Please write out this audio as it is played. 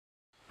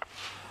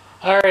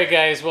Alright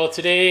guys, well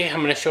today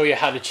I'm going to show you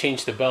how to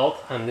change the belt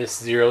on this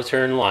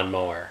zero-turn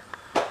lawnmower.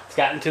 It's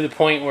gotten to the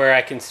point where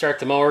I can start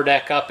the mower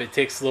deck up. It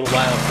takes a little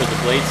while for the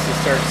blades to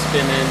start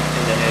spinning,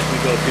 and then as we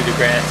go through the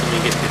grass and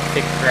we get the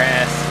thick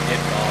grass,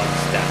 it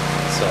bogs down.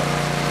 So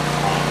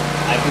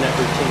I've never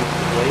changed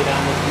the blade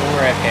on this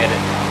mower. I've had it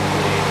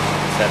probably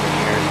 7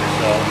 years or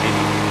so,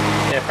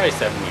 probably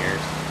 7 years.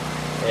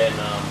 And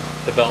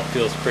the belt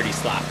feels pretty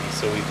sloppy.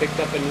 So we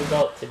picked up a new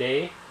belt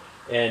today,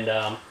 and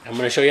I'm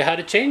going to show you how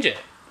to change it.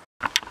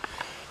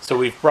 So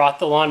we've brought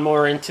the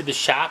lawnmower into the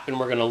shop and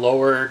we're going to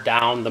lower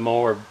down the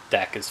mower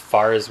deck as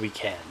far as we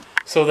can.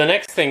 So the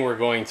next thing we're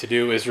going to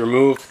do is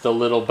remove the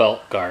little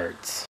belt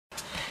guards.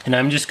 And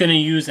I'm just going to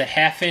use a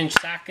 1/2-inch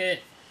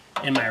socket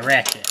and my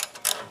ratchet.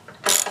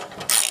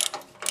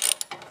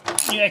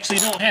 You actually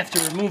don't have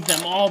to remove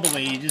them all the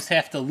way, you just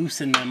have to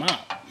loosen them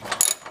up.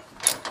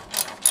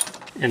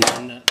 And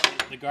then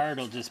the guard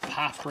will just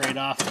pop right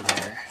off of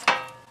there.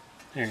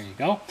 There you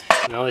go.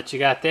 Now that you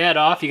got that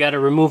off, you got to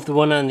remove the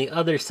one on the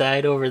other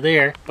side over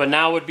there. But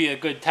now would be a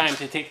good time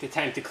to take the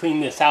time to clean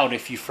this out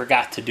if you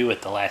forgot to do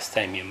it the last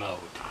time you mowed.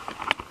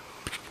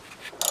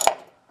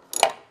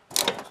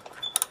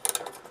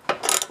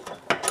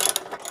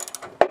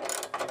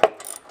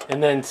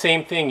 And then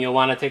same thing, you'll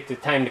want to take the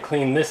time to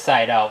clean this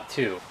side out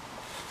too.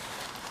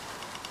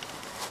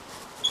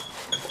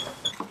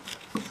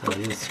 So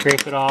you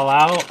scrape it all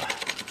out.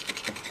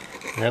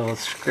 And then we'll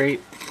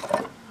scrape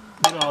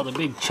all the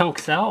big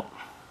chunks out.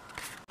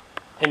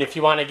 And if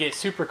you want to get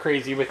super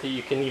crazy with it,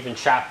 you can even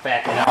chop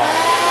back it out.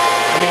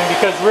 I mean,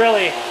 because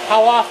really,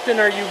 how often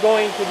are you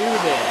going to do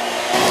this?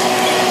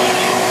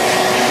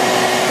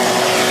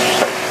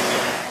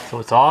 So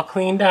it's all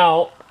cleaned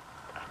out.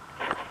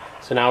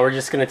 So now we're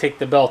just going to take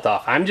the belt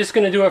off. I'm just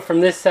going to do it from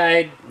this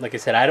side. Like I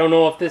said, I don't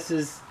know if this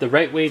is the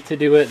right way to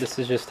do it. This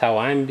is just how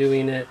I'm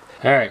doing it.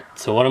 Alright,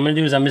 so what I'm going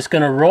to do is I'm just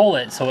going to roll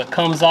it so it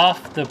comes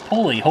off the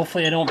pulley.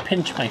 Hopefully I don't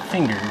pinch my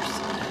fingers.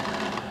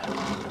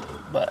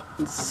 But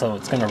so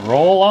it's going to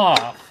roll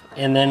off,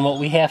 and then what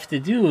we have to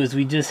do is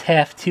we just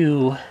have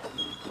to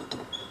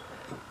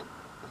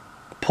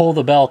pull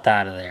the belt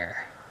out of there.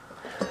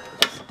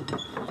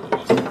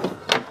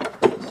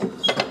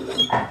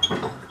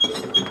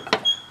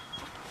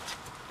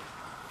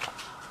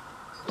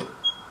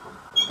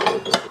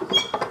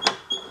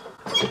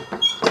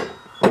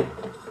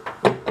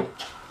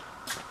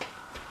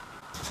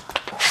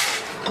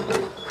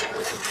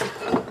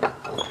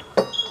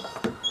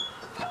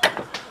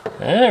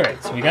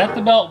 Alright, so we got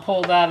the belt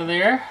pulled out of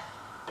there,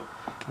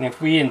 and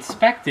if we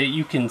inspect it,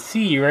 you can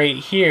see right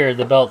here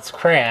the belt's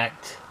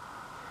cracked.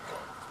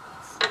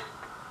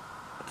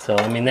 So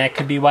I mean, that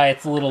could be why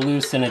it's a little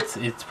loose, and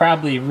it's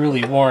probably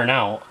really worn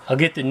out. I'll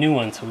get the new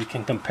one so we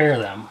can compare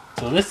them.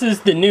 So this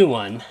is the new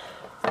one,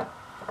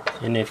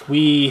 and if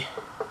we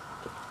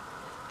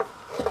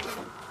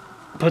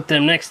put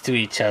them next to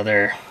each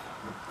other,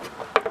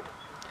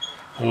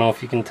 I don't know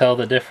if you can tell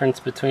the difference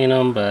between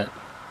them, but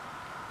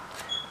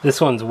this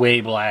one's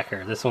way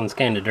blacker. This one's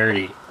kind of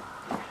dirty.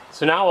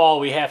 So now all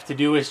we have to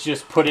do is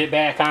just put it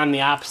back on the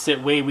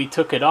opposite way we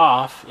took it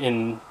off.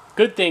 And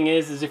good thing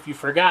is if you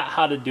forgot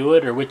how to do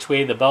it or which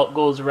way the belt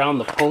goes around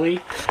the pulley,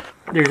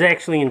 there's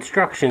actually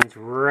instructions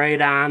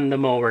right on the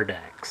mower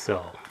deck.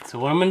 So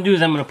what I'm going to do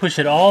is I'm going to push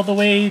it all the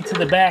way to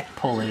the back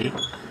pulley,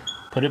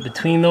 put it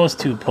between those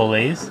two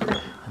pulleys,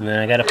 and then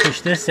I got to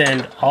push this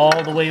end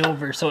all the way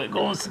over so it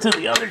goes to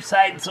the other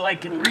side so I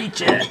can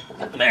reach it.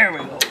 There we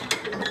go.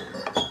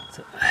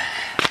 So,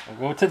 I'll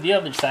go to the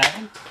other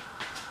side.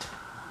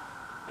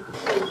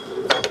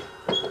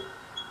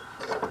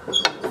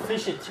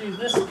 Fish it through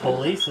this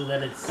pulley so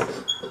that it's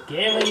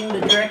going the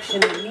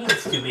direction it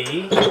needs to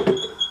be.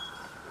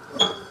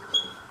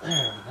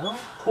 There we go.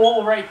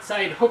 Whole right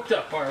side hooked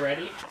up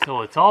already.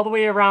 So it's all the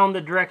way around the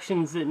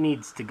directions it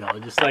needs to go,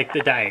 just like the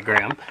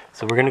diagram.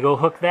 So we're gonna go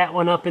hook that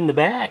one up in the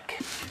back.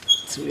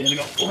 So we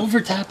gotta go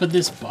over top of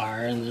this bar,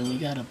 and then we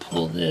gotta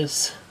pull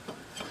this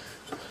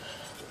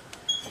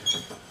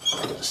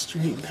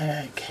straight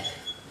back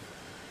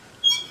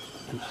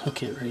and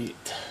hook it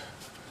right.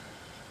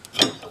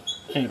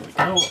 There we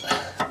go.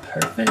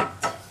 Perfect.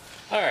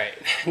 Alright,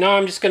 now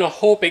I'm just going to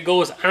hope it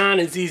goes on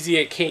as easy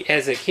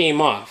as it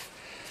came off.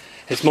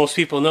 As most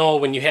people know,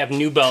 when you have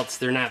new belts,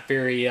 they're not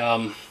very,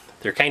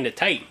 they're kind of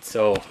tight.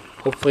 So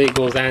hopefully it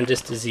goes on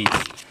just as easy.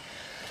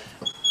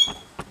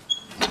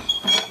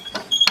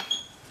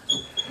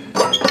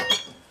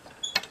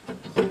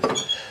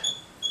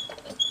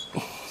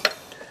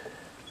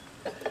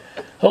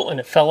 Oh,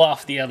 and it fell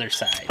off the other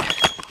side.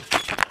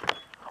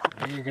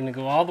 You're going to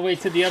go all the way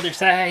to the other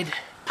side.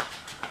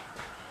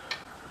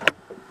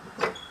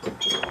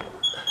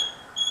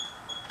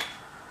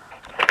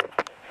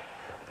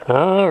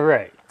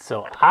 Alright,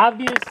 so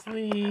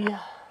obviously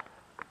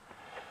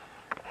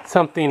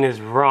something is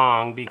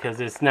wrong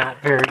because it's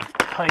not very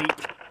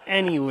tight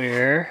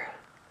anywhere.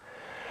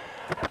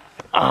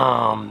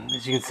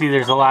 As you can see,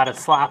 there's a lot of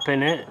slop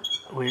in it,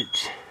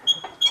 which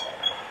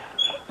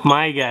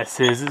My guess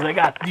is I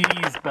got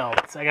these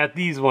belts. I got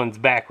these ones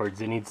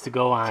backwards. It needs to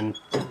go on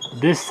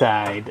this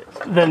side,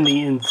 then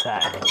the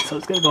inside. So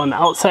it's gonna go on the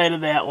outside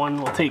of that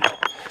one. We'll take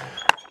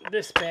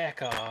this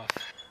back off.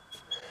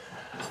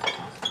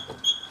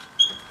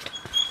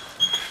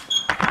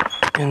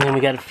 And then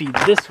we gotta feed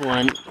this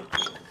one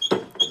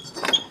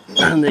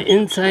on the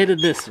inside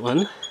of this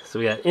one. So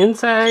we got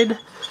inside,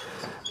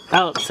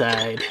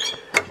 outside.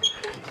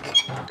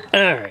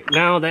 Alright,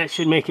 now that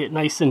should make it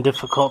nice and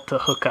difficult to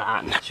hook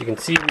on. As you can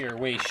see, we are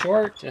way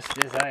short,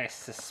 just as I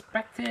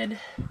suspected.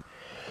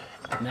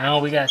 Now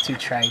we got to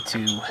try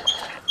to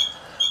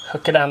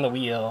hook it on the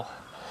wheel.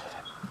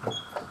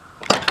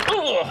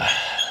 Ugh.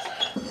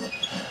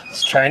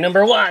 Let's try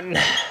number one.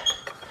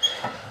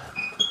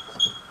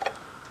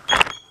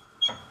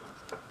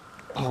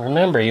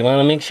 Remember, you want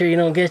to make sure you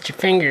don't get your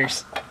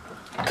fingers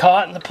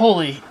caught in the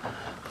pulley.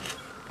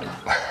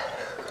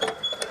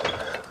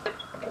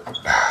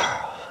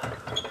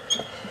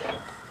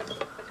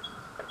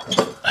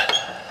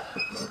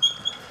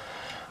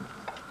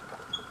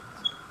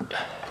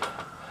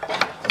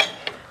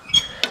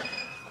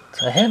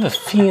 So I have a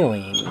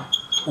feeling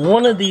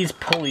one of these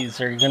pulleys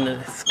are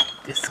gonna,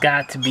 it's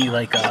got to be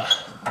like a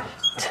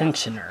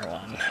tensioner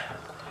one.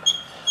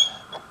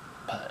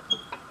 But,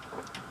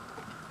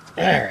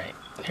 alright,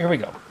 here we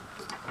go.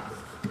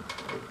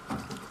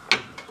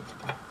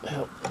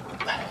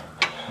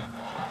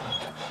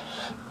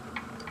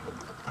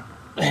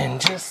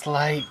 And just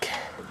like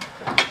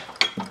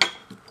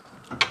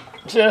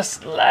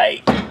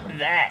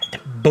that,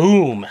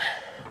 boom.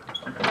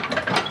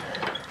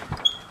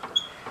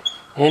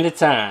 And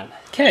it's on.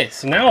 Okay,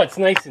 so now it's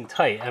nice and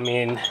tight. I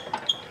mean,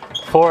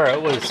 before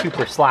it was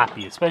super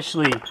sloppy,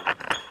 especially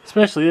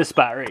this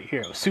spot right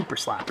here. It was super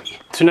sloppy.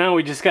 So now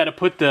we just got to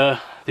put the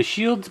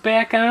shields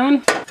back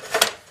on.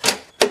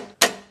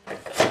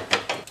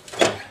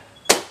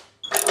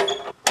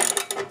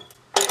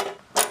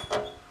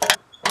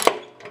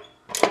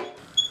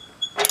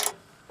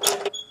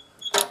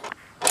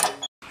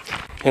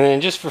 And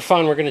then just for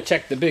fun, we're going to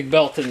check the big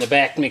belt in the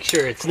back, make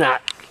sure it's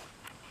not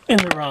in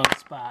the wrong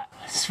spot.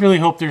 I just really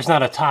hope there's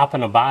not a top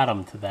and a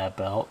bottom to that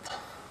belt.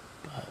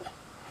 But,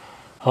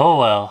 oh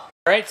well.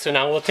 Alright, so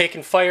now we'll take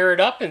and fire it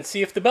up and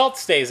see if the belt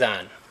stays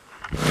on.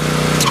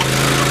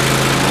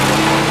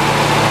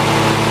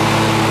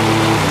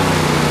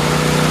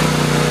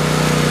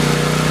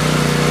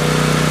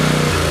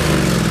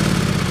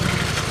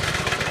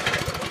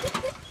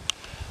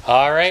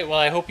 Alright, well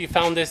I hope you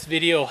found this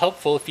video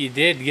helpful. If you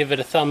did, give it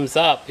a thumbs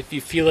up. If you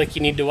feel like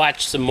you need to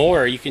watch some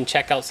more, you can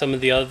check out some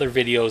of the other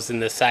videos in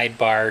the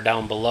sidebar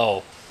down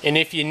below. And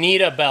if you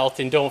need a belt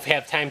and don't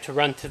have time to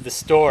run to the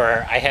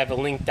store, I have a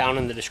link down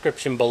in the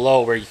description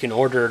below where you can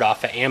order it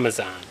off of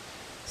Amazon.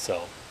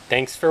 So,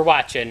 thanks for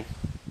watching.